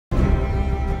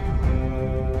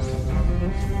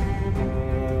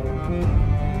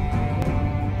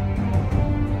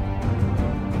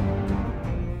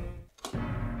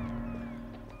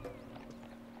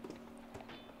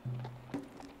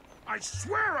I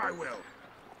swear I will.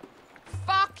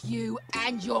 Fuck you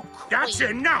and your queen. That's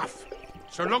enough!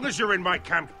 So long as you're in my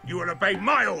camp, you will obey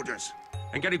my orders.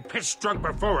 And getting pissed drunk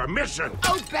before a mission.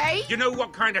 Obey? You know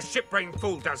what kind of shit-brained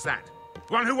fool does that?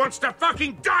 One who wants to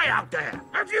fucking die out there!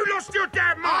 Have you lost your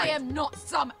damn mind? I am not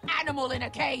some animal in a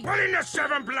cage. What in the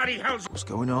seven bloody hells? What's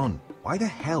going on? Why the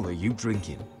hell are you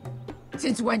drinking?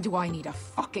 Since when do I need a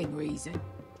fucking reason?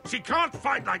 She can't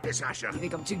fight like this, Asher. You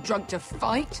think I'm too drunk to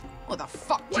fight? What the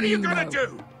fuck What do are you gonna know?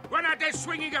 do? Run out there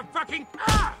swinging a fucking...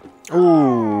 Ah!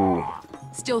 Ooh.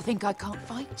 Still think I can't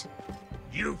fight?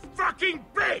 You fucking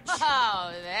bitch!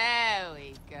 Oh, there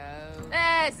we go.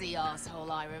 There's the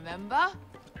asshole I remember.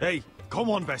 Hey, come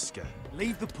on, Veska.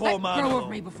 Leave the poor Let man go alone. of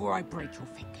me before I break your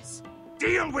fingers.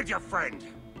 Deal with your friend.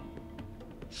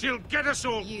 She'll get us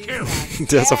all You killed.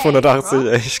 Der ist auf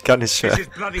 180, ey, ich kann nicht mehr. This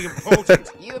is bloody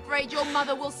important. You afraid your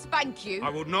mother will spank you? I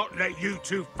will not let you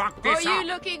two fuck Or this are up. you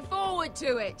looking forward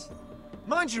to it?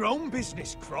 Mind your own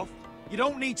business, Croft. You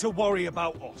don't need to worry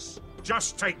about us.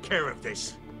 Just take care of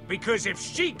this. Because if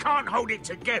she can't hold it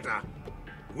together,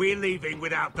 we're leaving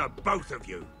without the both of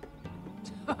you.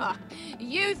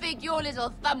 You think your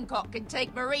little thumbcock can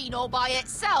take Marine all by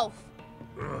itself?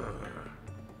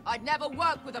 I'd never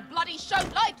work with a bloody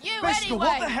shote like you Veska, anyway!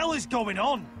 what the hell is going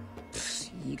on?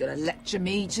 You gonna lecture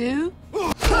me too?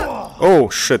 Oh,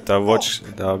 shit, da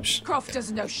hab ich... Croft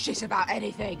doesn't know shit about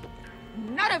anything.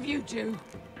 None of you do.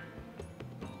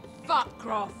 Fuck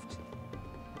Croft.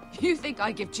 You think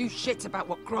I give two shits about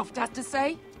what Croft has to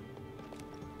say?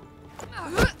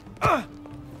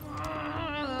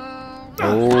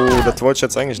 Oh, das wollte ich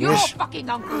jetzt eigentlich Your nicht. fucking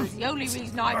uncle is the only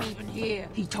reason I'm even here.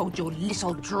 He told your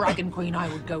little dragon queen I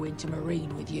would go into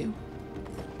Marine with you.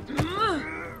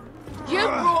 You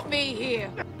brought me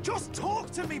here. Just talk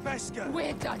to me, Veska.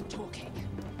 We're done talking.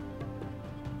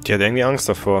 Die hat irgendwie Angst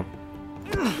davor.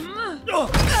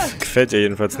 Gefällt ihr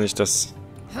jedenfalls nicht, dass...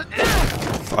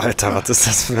 Alter, was ist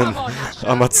das für ein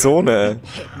Amazone, ey?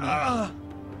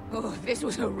 Oh, if this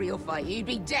was a real fight, you'd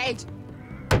be dead.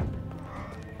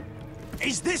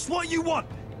 Is this what you want?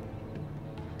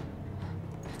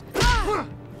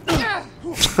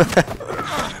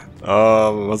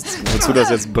 Wozu das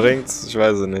jetzt bringt, ich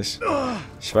weiß es nicht.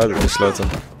 Ich weiß es nicht, Leute.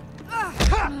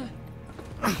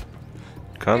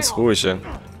 Ganz ruhig, ey.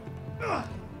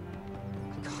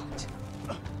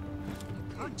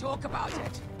 Can't talk about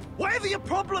it. Whatever your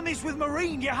problem is with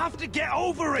Marine, you have to get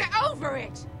over it. Get over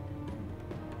it.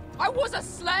 I was a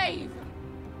slave.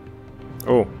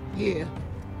 Oh. Here.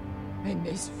 In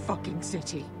this fucking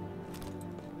city.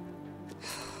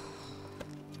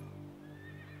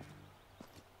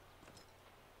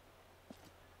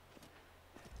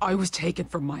 I was taken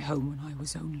from my home when I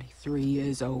was only 3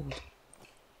 years old.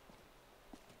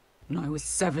 When I was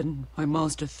 7, my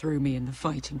master threw me in the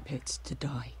fighting pits to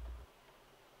die.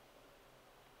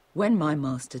 When my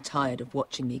master tired of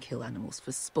watching me kill animals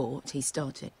for sport, he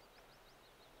started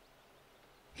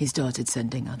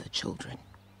sending other children.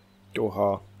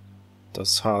 Oha. Das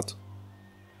ist hart.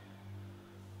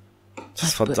 Das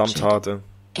ist verdammt hart, ey.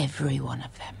 Every one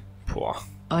of them. Boah.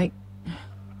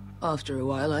 After a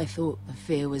while, I thought the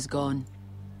fear was gone.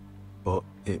 But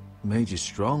it made you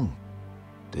strong,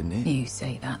 didn't it? You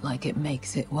say that like it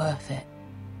makes it worth it.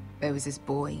 There was this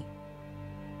boy.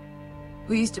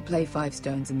 We used to play 5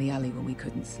 stones in the alley when we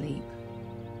couldn't sleep.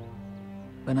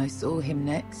 When I saw him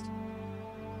next,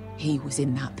 he was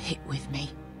in that pit with me.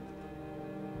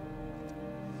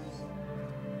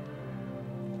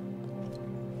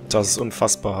 Das ist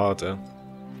unfassbar hart, ey.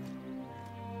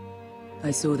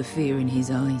 I saw the fear in his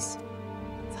eyes.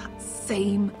 That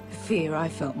same fear I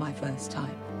felt my first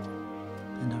time.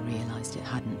 And I realized it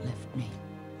hadn't left me.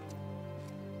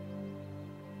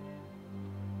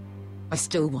 I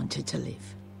still wanted to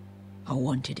live. I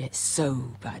wanted it so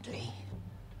badly.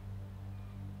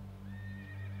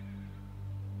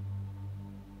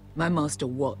 My master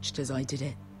watched as I did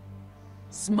it,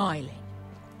 smiling.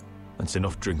 That's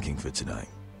enough drinking for tonight.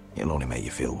 It'll only make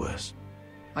you feel worse.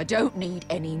 I don't need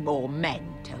any more men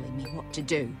telling me what to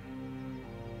do.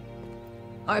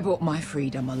 I bought my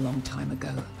freedom a long time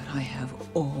ago, but I have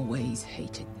always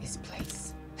hated this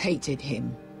place. Hated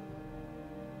him.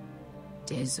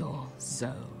 Dezor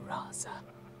Zoraza.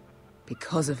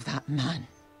 Because of that man.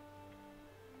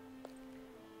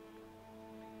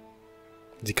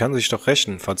 Sie kann sich doch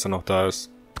rächen, falls er noch da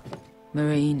ist.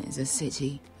 Marine is a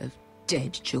city of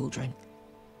dead children.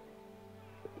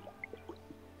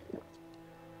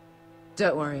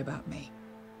 Don't worry about me.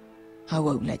 I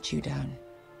won't let you down.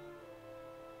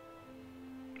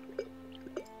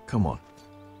 Come on.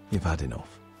 You've had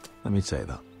enough. Let me say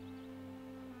that.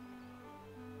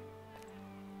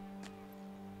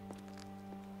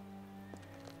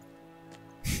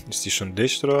 Ist die schon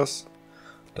dicht oder was?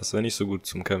 Das wäre nicht so gut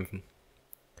zum Kämpfen.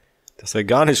 Das wäre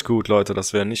gar nicht gut, Leute.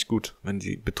 Das wäre nicht gut, wenn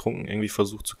die betrunken irgendwie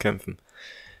versucht zu kämpfen.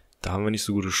 Da haben wir nicht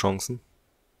so gute Chancen.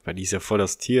 Weil die ist ja voll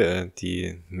das Tier, ey.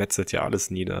 Die metzelt ja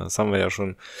alles nieder. Das haben wir ja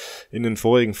schon in den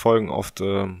vorigen Folgen oft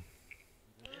zu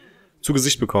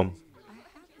Gesicht bekommen.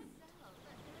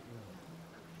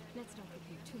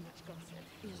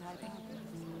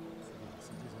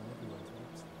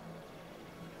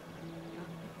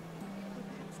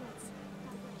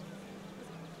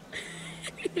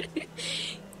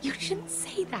 You shouldn't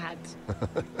say that.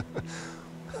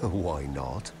 Why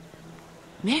not?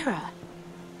 Mira,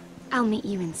 I'll meet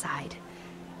you inside.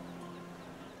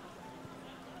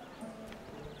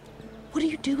 What are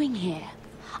you doing here?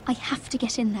 I have to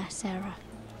get in there, Sarah.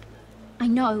 I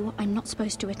know I'm not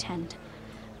supposed to attend,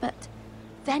 but...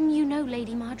 Then you know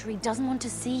Lady Marjorie doesn't want to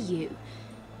see you.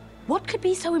 What could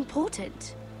be so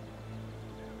important?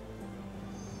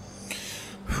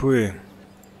 Pfui.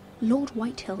 Lord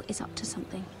Whitehill is up to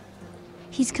something.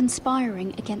 He's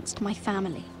conspiring against my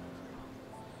family.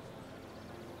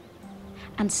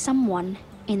 And someone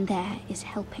in there is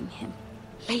helping him.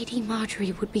 Lady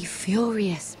Marjorie would be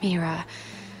furious, Mira.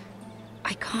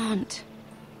 I can't.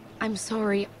 I'm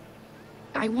sorry.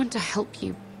 I want to help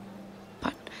you,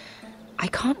 but I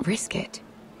can't risk it.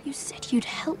 You said you'd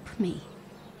help me.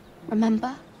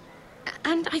 Remember?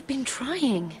 And I've been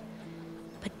trying.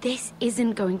 But this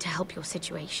isn't going to help your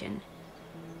situation.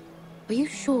 Are you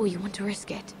sure you want to risk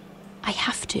it? I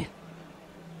have to.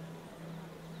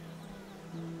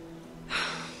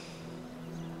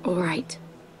 All right.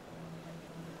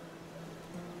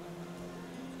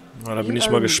 Na, da bin ich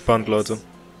mal gespannt, Leute.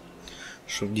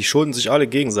 Die schulden sich alle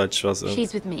gegenseitig was.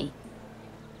 She's with me.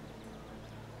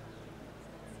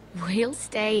 We'll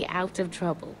stay out of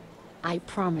trouble. I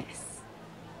promise.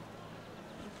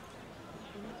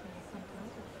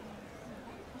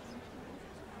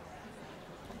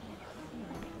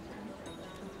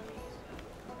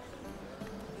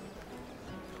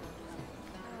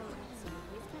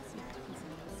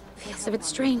 Feels a bit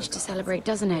strange to celebrate,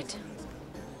 doesn't it?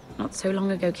 Not so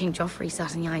long ago, King Joffrey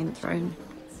sat on the Iron Throne.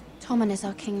 Tommen is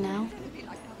our king now.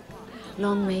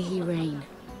 Long may he reign.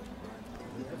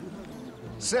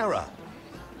 Sarah!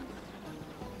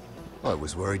 I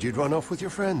was worried you'd run off with your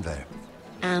friend there.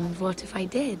 And what if I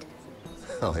did?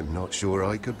 I'm not sure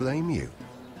I could blame you.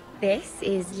 This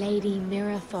is Lady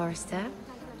Mira Forrester.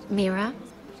 Mira,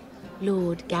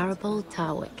 Lord Garibald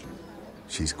Tarwick.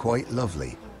 She's quite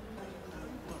lovely.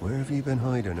 Where have you been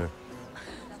hiding her?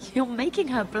 You're making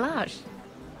her blush.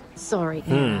 Sorry,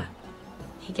 Mira.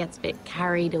 He gets a bit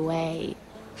carried away.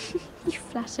 You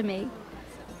flatter me.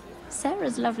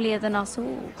 Sarah's lovelier than us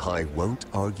all. I won't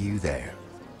argue there.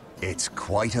 It's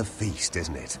quite a feast,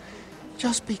 isn't it?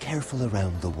 Just be careful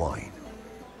around the wine.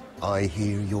 I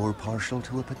hear you're partial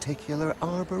to a particular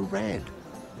arbor red.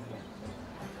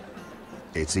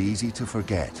 It's easy to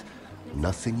forget.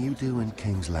 Nothing you do in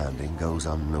King's Landing goes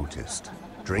unnoticed.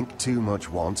 Drink too much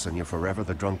once and you're forever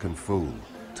the drunken fool.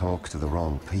 Talk to the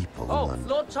wrong people and...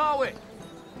 Lord Tarwick!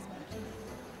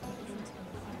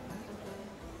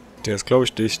 Der ist, glaube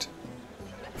ich, dicht.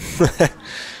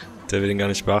 Der will ihn gar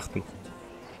nicht beachten.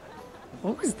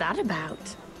 What was that about?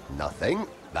 Nothing.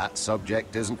 That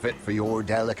subject isn't fit for your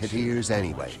delicate ears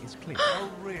anyway.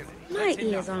 My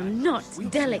ears are not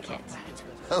delicate.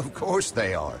 Of course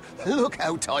they are. Look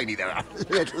how tiny they are.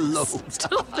 Little lobes.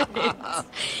 Stop it.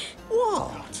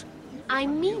 What? I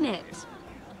mean it.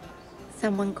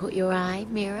 Someone caught your eye,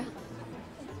 Mira?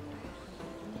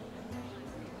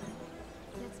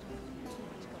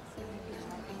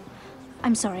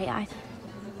 I'm sorry,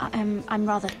 I'm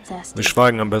rather thirsty. Wir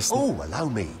schweigen am besten. Oh, allow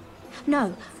me.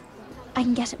 No, I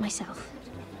can get it myself.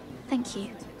 Thank you.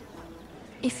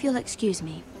 If you'll excuse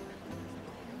me.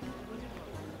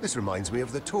 This reminds me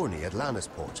of the tourney at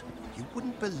Lannisport. You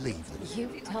wouldn't believe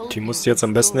it. Die musst du jetzt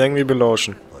am besten irgendwie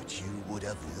belauschen. But you would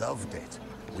have loved it.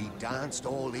 We danced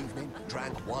all evening,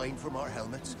 drank wine from our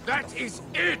helmets. That is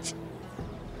it!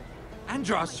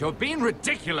 Andros, you're being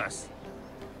ridiculous!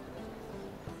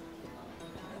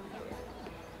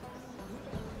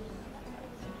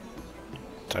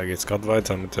 Da geht's gerade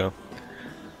weiter mit der...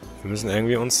 Wir müssen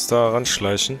irgendwie uns da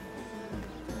ranschleichen.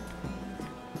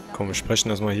 Komm, wir sprechen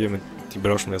erstmal hier mit... Die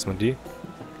belauschen wir erstmal die.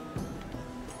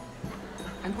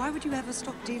 And why would you ever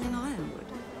stop dealing ironwood?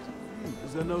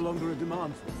 Is there no longer a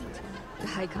demand for it?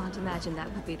 I can't imagine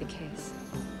that would be the case.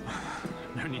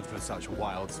 No need for such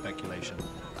wild speculation.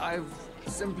 I've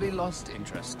simply lost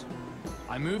interest.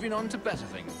 I'm moving on to better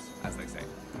things, as they say.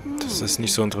 Das ist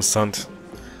nicht so interessant.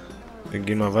 Wir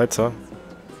gehen mal weiter.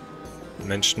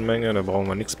 Menschenmenge, da brauchen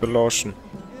wir nichts belauschen.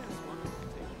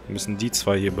 Wir müssen die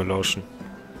zwei hier belauschen.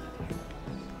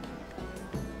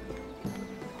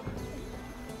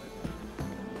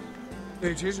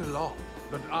 It is a lot,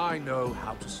 but I know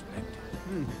how to spend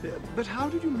it. But how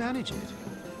did you manage it?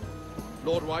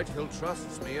 Lord Whitehill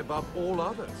trusts me above all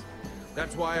others.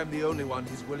 That's why I'm the only one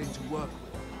he's willing to work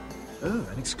with.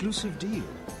 Oh, an exclusive deal.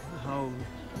 How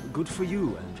good for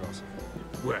you, Andros.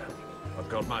 Well, I've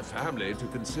got my family to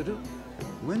consider.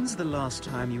 When's the last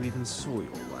time you even saw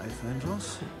your wife,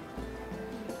 Andros?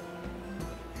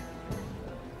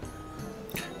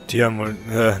 Die haben wohl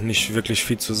nicht wirklich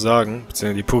viel zu sagen.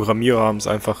 Beziehungsweise die Programmierer haben es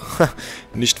einfach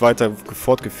nicht weiter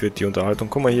fortgeführt, die Unterhaltung.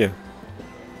 Guck mal hier.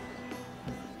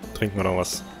 Trinken wir noch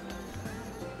was.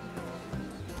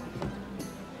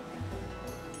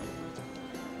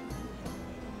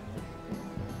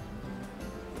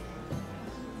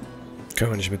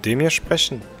 Können wir nicht mit dem hier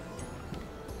sprechen?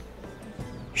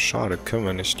 Schade, können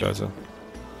wir nicht, Leute.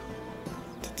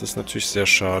 Das ist natürlich sehr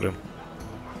schade.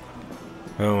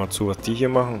 Hören wir mal zu, was die hier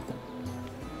machen.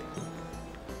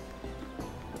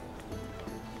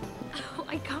 Oh,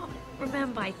 I can't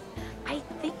remember. I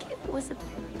think it was a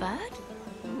bird?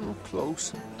 Oh,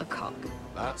 close. A cock.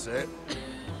 That's it.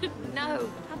 No,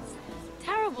 that's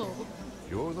terrible.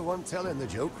 You're the one telling the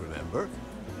joke, remember?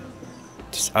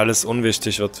 Das ist alles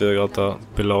unwichtig, was wir gerade da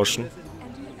belauschen.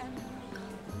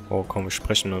 Oh, komm, wir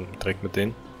sprechen dann direkt mit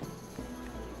denen.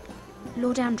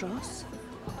 Lord Andros?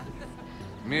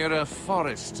 Mira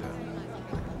Forrester.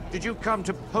 Did you come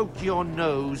to poke your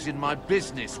nose in my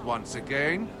business once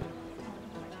again?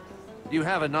 You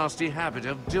have a nasty habit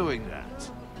of doing that.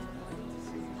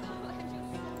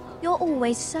 You're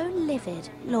always so livid,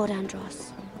 Lord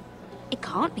Andros. It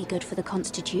can't be good for the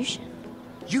Constitution.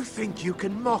 You think you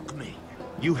can mock me?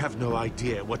 You have no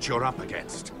idea what you're up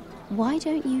against. Why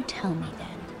don't you tell me then?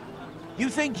 You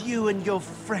think you and your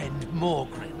friend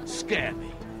Morgren scare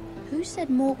me? Who said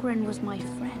Morgren was my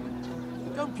friend?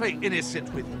 Don't play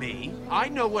innocent with me. I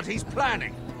know what he's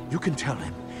planning. You can tell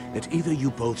him that either you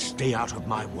both stay out of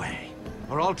my way,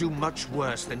 or I'll do much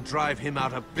worse than drive him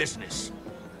out of business.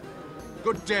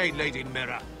 Good day, Lady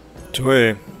Mira.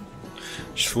 Tui.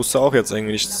 Ich wusste auch jetzt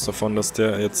irgendwie nichts davon, dass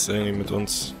der jetzt irgendwie mit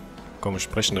uns... Komm, wir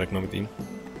sprechen direkt mal mit ihm.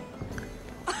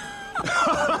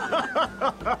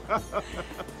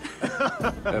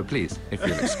 Please, if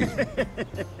you'll excuse me.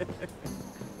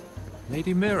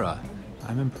 Lady Mira,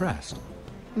 I'm impressed.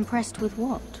 Impressed with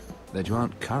what? That you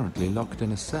aren't currently locked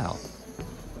in a cell.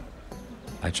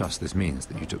 I trust this means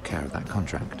that you took care of that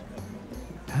contract.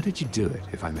 How did you do it,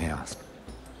 if I may ask?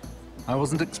 I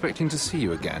wasn't expecting to see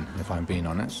you again, if I'm being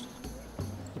honest.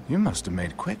 You must have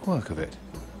made quick work of it.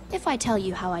 If I tell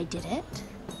you how I did it,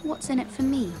 what's in it for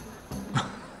me?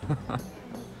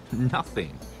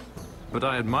 Nothing. But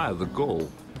I admire the gall.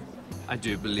 I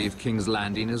do believe King's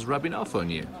Landing is rubbing off on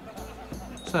you.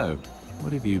 So,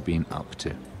 what have you been up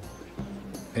to?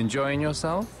 Enjoying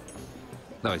yourself?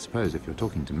 Though I suppose if you're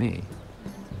talking to me,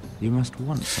 you must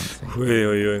want something.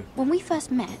 When we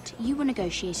first met, you were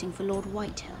negotiating for Lord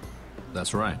Whitehill.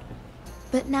 That's right.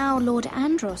 But now Lord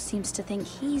Andros seems to think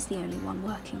he's the only one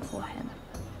working for him.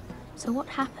 So what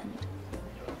happened?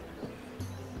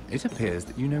 It appears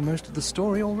that you know most of the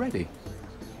story already.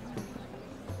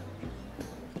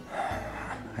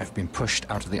 I've been pushed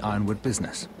out of the ironwood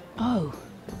business. Oh.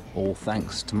 All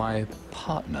thanks to my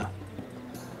partner.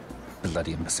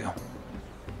 Bloody imbecile.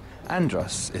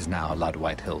 Andros is now Lord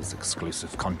Whitehill's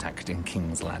exclusive contact in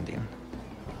King's Landing.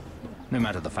 No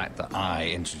matter the fact that I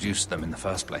introduced them in the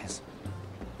first place.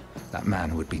 That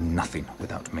man would be nothing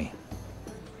without me.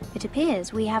 It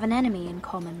appears we have an enemy in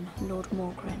common, Lord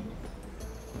Morgren.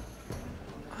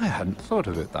 I hadn't thought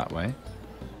of it that way.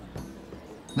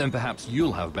 Then perhaps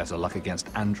you'll have better luck against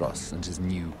Andros and his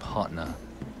new partner,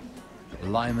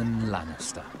 Lyman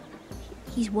Lannister.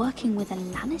 He's working with a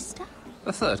Lannister?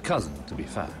 A third cousin, to be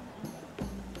fair.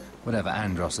 Whatever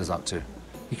Andros is up to,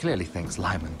 he clearly thinks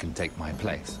Lyman can take my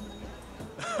place.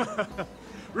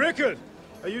 Rickard!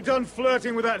 Are you done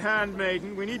flirting with that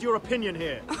handmaiden? We need your opinion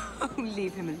here. Oh,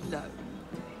 leave him alone.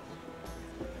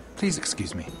 Please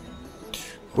excuse me.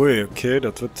 Hui, okay,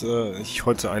 das wird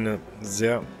heute eine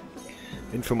sehr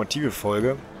informative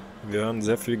Folge. Wir hören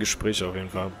sehr viele Gespräche auf jeden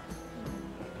Fall.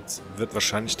 Jetzt wird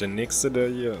wahrscheinlich der Nächste, der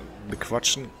hier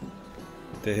bequatschen,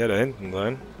 der Herr da hinten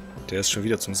sein. Der ist schon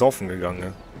wieder zum Saufen gegangen,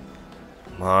 ne?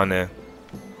 Mann, ey.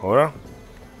 Oder?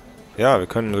 Ja, wir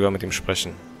können sogar mit ihm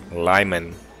sprechen.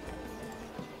 Lyman.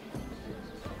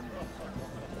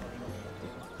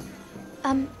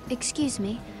 Excuse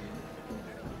me.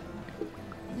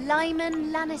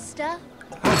 Lyman Lannister?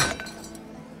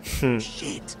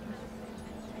 Shit.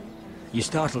 You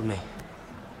startled me.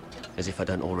 as if I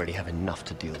don't already have enough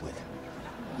to deal with.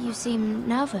 You seem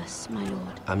nervous, my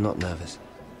lord. I'm not nervous.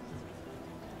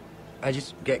 I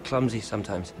just get clumsy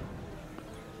sometimes.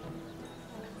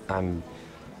 I'm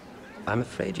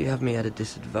afraid you have me at a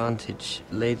disadvantage,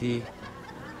 Lady...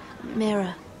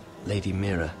 Mira. Lady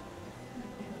Mira.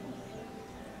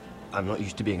 I'm not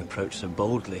used to being approached so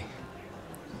boldly.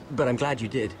 But I'm glad you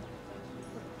did.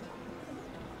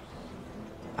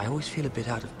 I always feel a bit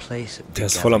out of place at Der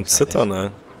ist voll am Zittern,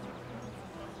 ey.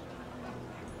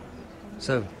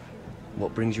 So,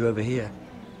 what brings you over here?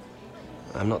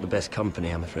 I'm not the best company,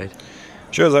 I'm afraid.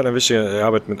 Schön, seid eine wichtige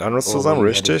Arbeit mit Andros zusammen,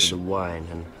 richtig? Oh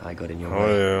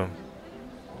ja.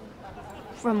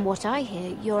 From what I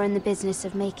hear, you're in the business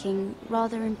of making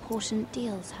rather important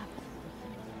deals happen.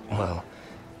 Well,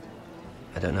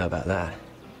 I don't know about that.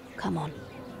 Come on,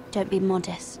 don't be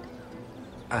modest.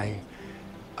 I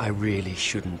really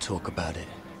shouldn't talk about it.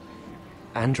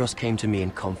 Andros came to me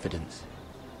in confidence.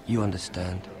 You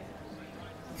understand?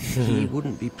 He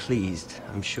wouldn't be pleased,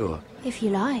 I'm sure. If you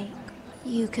like,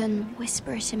 you can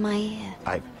whisper it in my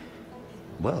ear.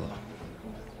 Well,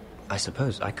 I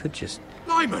suppose I could just...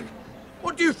 Lyman!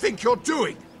 What do you think you're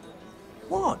doing?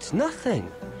 What?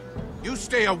 Nothing. You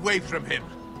stay away from him.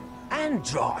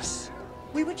 Andros!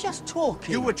 We were just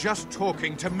talking. You were just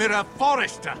talking to Mira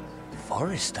Forrester.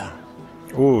 Forrester?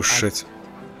 Oh, shit.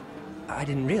 I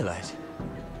didn't realize.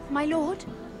 My lord?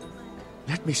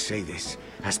 Let me say this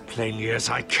as plainly as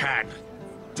I can.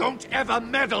 Don't ever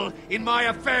meddle in my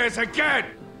affairs again!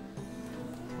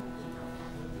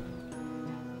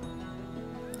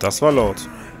 Das war laut.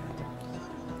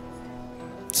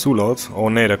 Zu laut. Oh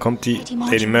ne, da kommt die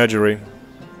Lady Marjorie.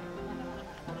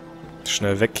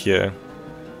 Schnell weg hier, ey.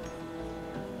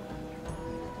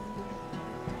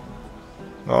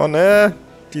 Oh ne,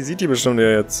 die sieht die bestimmt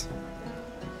ja jetzt.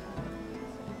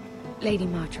 Lady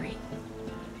Marjorie.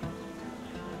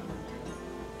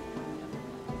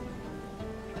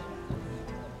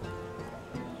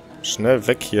 Schnell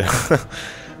weg hier.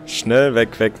 Schnell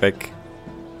weg, weg, weg.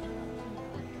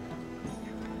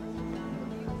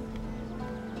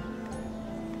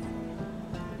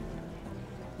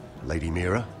 Lady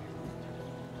Mira?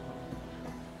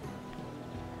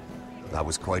 That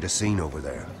was quite a scene over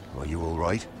there. Are you all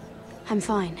right? I'm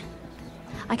fine.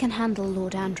 I can handle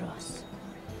Lord Andros.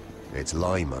 It's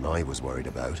Lyman I was worried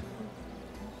about.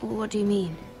 What do you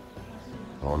mean?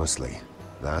 Honestly,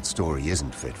 that story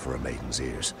isn't fit for a maiden's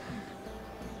ears.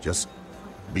 Just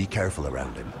be careful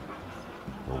around him.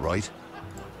 All right?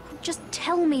 Just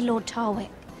tell me, Lord Tarwick.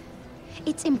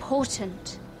 It's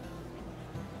important.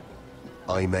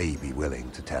 I may be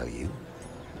willing to tell you.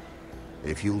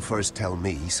 If you'll first tell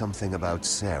me something about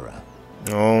Sarah.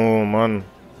 Oh, man.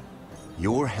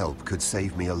 Your help could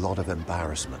save me a lot of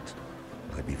embarrassment.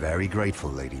 I'd be very grateful,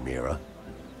 Lady Mira.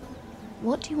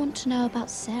 What do you want to know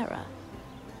about Sarah?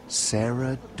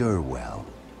 Sarah Durwell.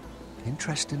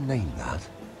 Interesting name, that.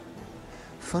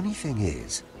 Funny thing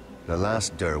is, the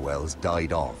last Durwells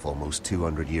died off almost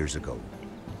 200 years ago.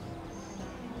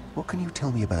 What can you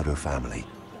tell me about her family?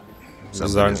 Wir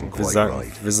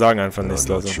sagen einfach nichts,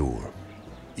 Leute. Sure.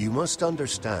 You must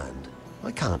understand,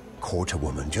 I can't court a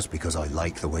woman just because I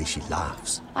like the way she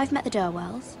laughs. I've met the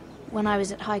Durwells when I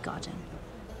was at Highgarden.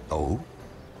 Oh?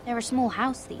 They're a small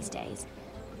house these days,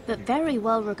 but very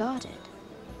well regarded.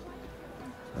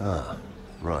 Ah,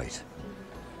 right.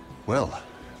 Well,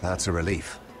 that's a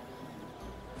relief.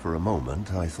 For a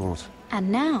moment, I thought... And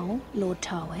now, Lord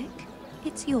Tarwick,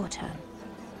 it's your turn.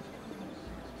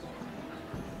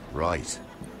 Right.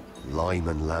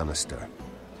 Lyman Lannister.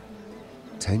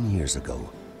 10 years ago,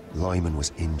 Lyman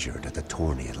was injured at the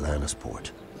tourney at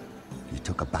Lannisport. He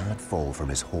took a bad fall from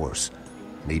his horse.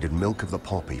 Needed milk of the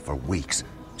poppy for weeks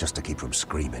just to keep from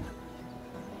screaming.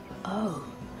 Oh.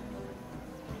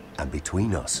 And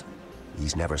between us,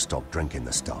 he's never stopped drinking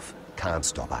the stuff. Can't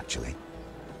stop, actually.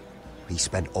 He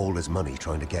spent all his money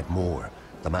trying to get more.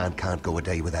 The man can't go a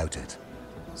day without it.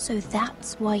 So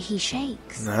that's why he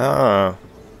shakes. Ah.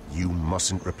 You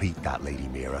mustn't repeat that, Lady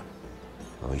Mira.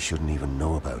 I shouldn't even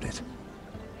know about it.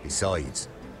 Besides,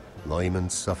 Lyman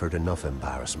suffered enough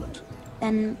embarrassment.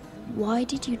 Then why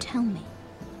did you tell me?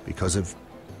 Because of...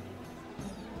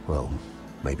 Well,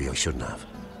 maybe I shouldn't have.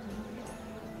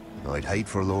 I'd hate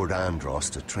for Lord Andros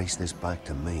to trace this back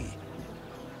to me.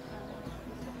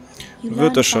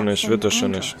 Wird er schon nicht, wird er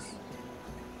schon nicht.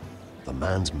 The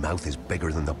man's mouth is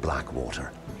bigger than the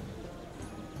Blackwater.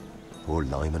 Poor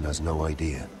Lyman has no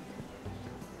idea.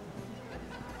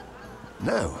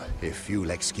 Now, if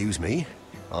you'll excuse me,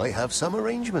 I have some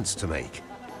arrangements to make.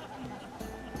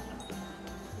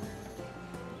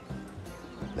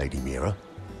 Lady Mira?